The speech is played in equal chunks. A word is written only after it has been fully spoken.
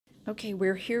Okay,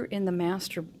 we're here in the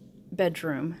master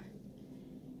bedroom,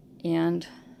 and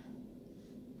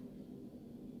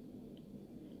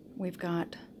we've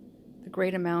got a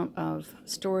great amount of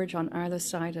storage on either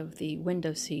side of the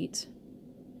window seats.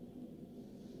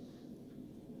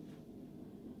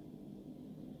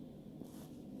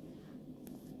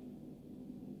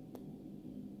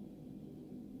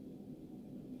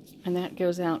 And that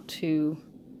goes out to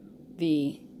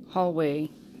the hallway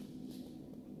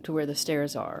to where the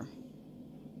stairs are.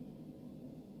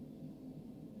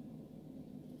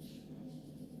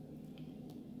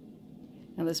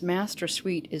 Now this master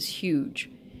suite is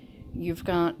huge. You've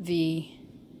got the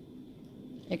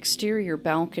exterior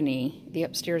balcony, the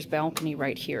upstairs balcony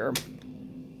right here.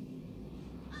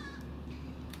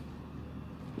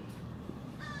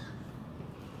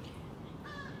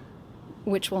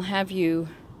 Which will have you,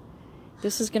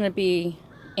 this is going to be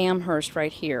Amherst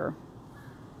right here.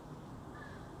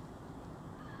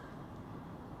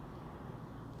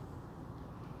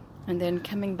 And then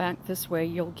coming back this way,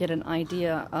 you'll get an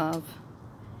idea of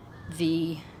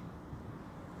the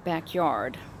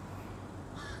backyard.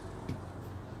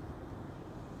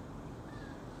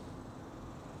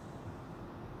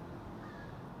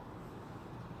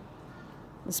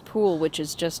 This pool, which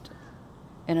is just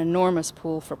an enormous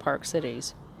pool for Park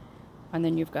Cities. And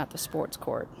then you've got the sports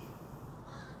court.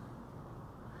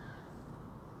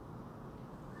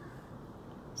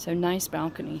 So nice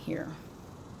balcony here.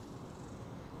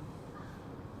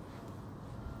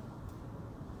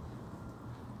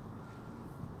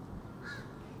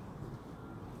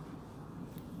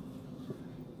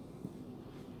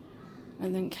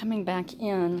 And then coming back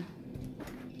in,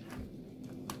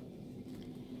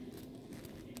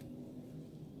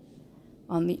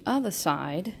 on the other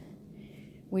side,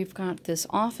 we've got this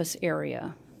office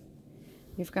area.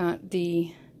 You've got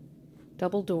the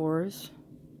double doors,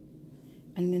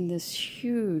 and then this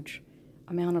huge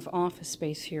amount of office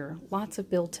space here. Lots of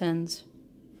built-ins,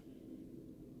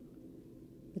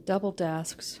 the double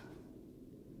desks.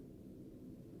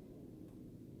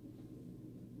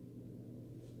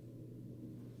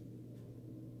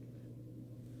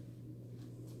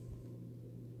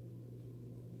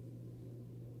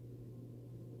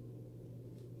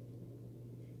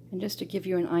 And just to give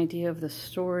you an idea of the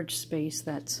storage space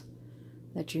that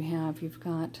you have, you've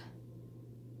got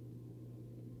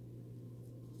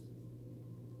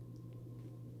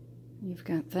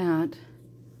that,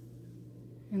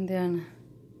 and then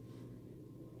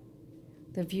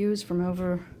the views from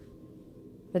over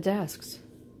the desks.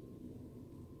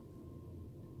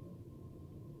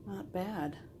 Not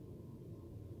bad.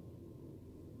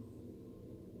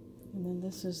 And then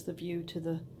this is the view to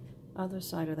the other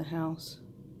side of the house.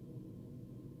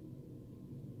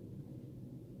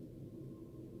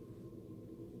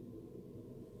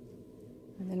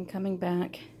 And then coming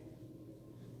back,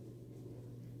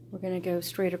 we're going to go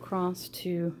straight across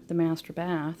to the master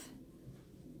bath.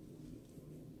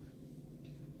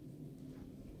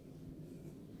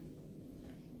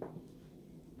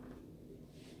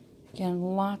 Again,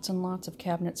 lots and lots of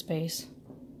cabinet space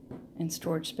and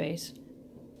storage space.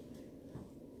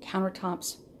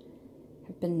 Countertops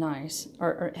have been nice,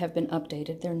 or have been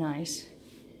updated. They're nice.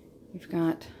 We've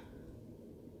got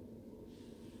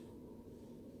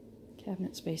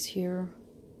cabinet space here.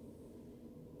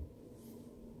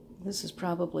 This is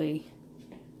probably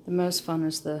the most fun,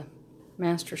 is the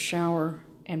master shower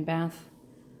and bath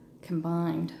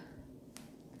combined.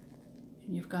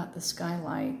 And you've got the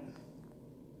skylight.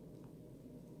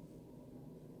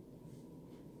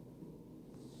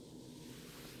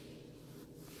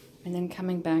 And then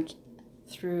coming back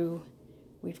through,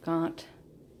 we've got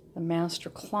the master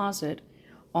closet.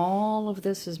 All of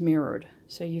this is mirrored,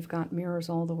 so you've got mirrors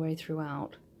all the way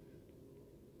throughout.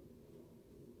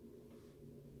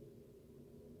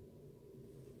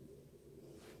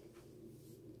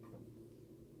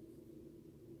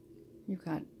 You've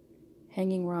got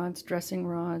hanging rods, dressing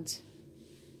rods,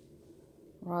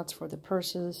 rods for the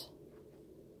purses.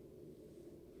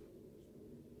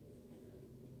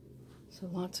 So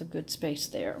lots of good space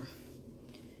there.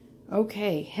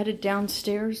 Okay, headed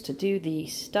downstairs to do the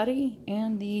study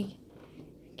and the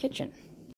kitchen.